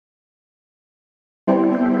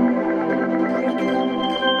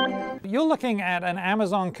you're looking at an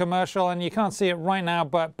Amazon commercial, and you can't see it right now,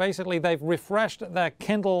 but basically they've refreshed their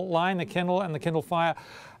Kindle line, the Kindle and the Kindle Fire,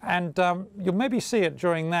 and you'll maybe see it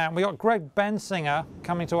during that. We got Greg Bensinger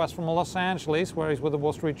coming to us from Los Angeles, where he's with the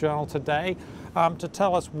Wall Street Journal today, to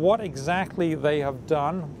tell us what exactly they have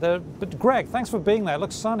done. But Greg, thanks for being there. It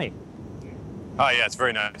looks sunny. Oh yeah, it's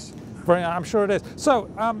very nice. I'm sure it is. So,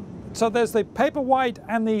 so there's the Paperwhite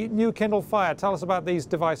and the new Kindle Fire. Tell us about these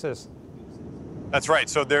devices. That's right.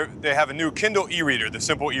 So they have a new Kindle e-reader, the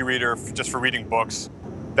simple e-reader just for reading books,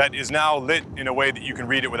 that is now lit in a way that you can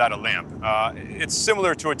read it without a lamp. It's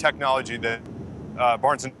similar to a technology that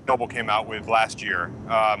Barnes & Noble came out with last year.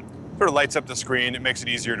 Sort of lights up the screen. It makes it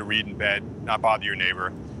easier to read in bed, not bother your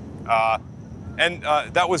neighbor. And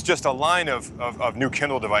that was just a line of new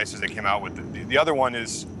Kindle devices they came out with. The other one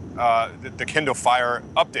is the Kindle Fire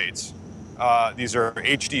updates. These are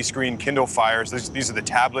HD screen Kindle Fires. These are the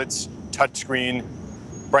tablets, touchscreen,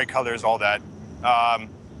 bright colors, all that.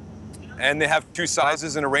 And they have two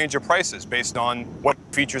sizes and a range of prices based on what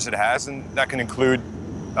features it has, and that can include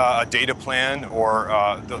a data plan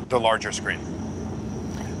or the larger screen.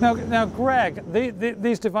 Now, Greg,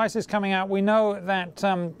 these devices coming out, we know that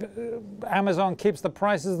Amazon keeps the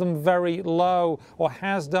prices of them very low, or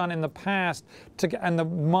has done in the past, and the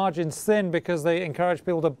margins thin because they encourage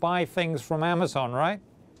people to buy things from Amazon, right?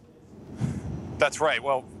 That's right.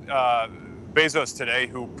 Well, Bezos today,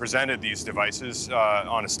 who presented these devices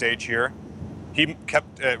on a stage here, he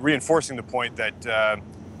kept reinforcing the point that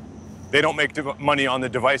they don't make money on the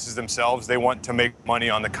devices themselves. They want to make money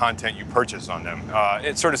on the content you purchase on them.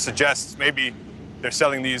 It sort of suggests maybe they're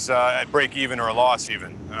selling these at break even or a loss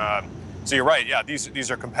even. So you're right. Yeah, these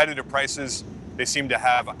are competitive prices. They seem to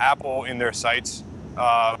have Apple in their sights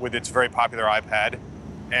with its very popular iPad.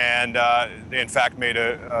 And they, in fact, made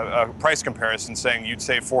a price comparison saying you'd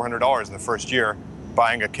save $400 in the first year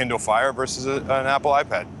buying a Kindle Fire versus an Apple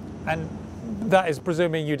iPad. And that is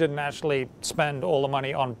presuming you didn't actually spend all the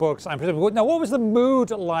money on books, I'm presuming. Now, what was the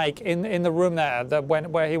mood like in the room there?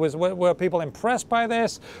 Were people impressed by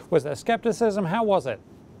this? Was there skepticism? How was it?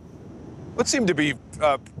 It seemed to be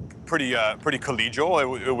pretty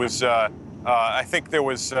collegial. It was. I think there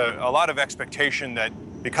was a lot of expectation that,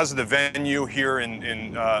 because of the venue here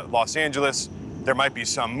in Los Angeles, there might be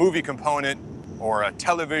some movie component or a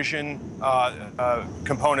television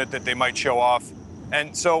component that they might show off.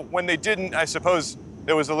 And so when they didn't, I suppose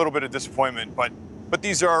there was a little bit of disappointment. But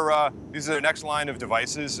these are the next line of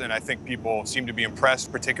devices, and I think people seem to be impressed,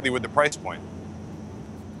 particularly with the price point.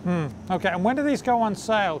 Okay, and when do these go on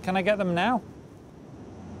sale? Can I get them now?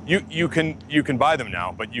 You can buy them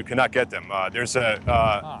now, but you cannot get them. There's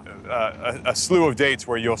a slew of dates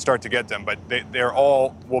where you'll start to get them, but they're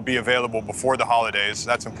all will be available before the holidays.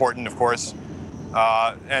 That's important, of course.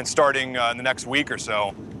 And starting in the next week or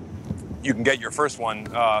so, you can get your first one,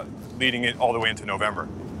 leading it all the way into November.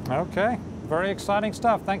 Okay. Very exciting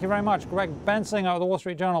stuff. Thank you very much. Greg Bensinger of the Wall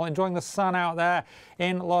Street Journal, enjoying the sun out there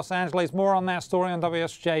in Los Angeles. More on that story on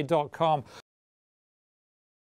WSJ.com.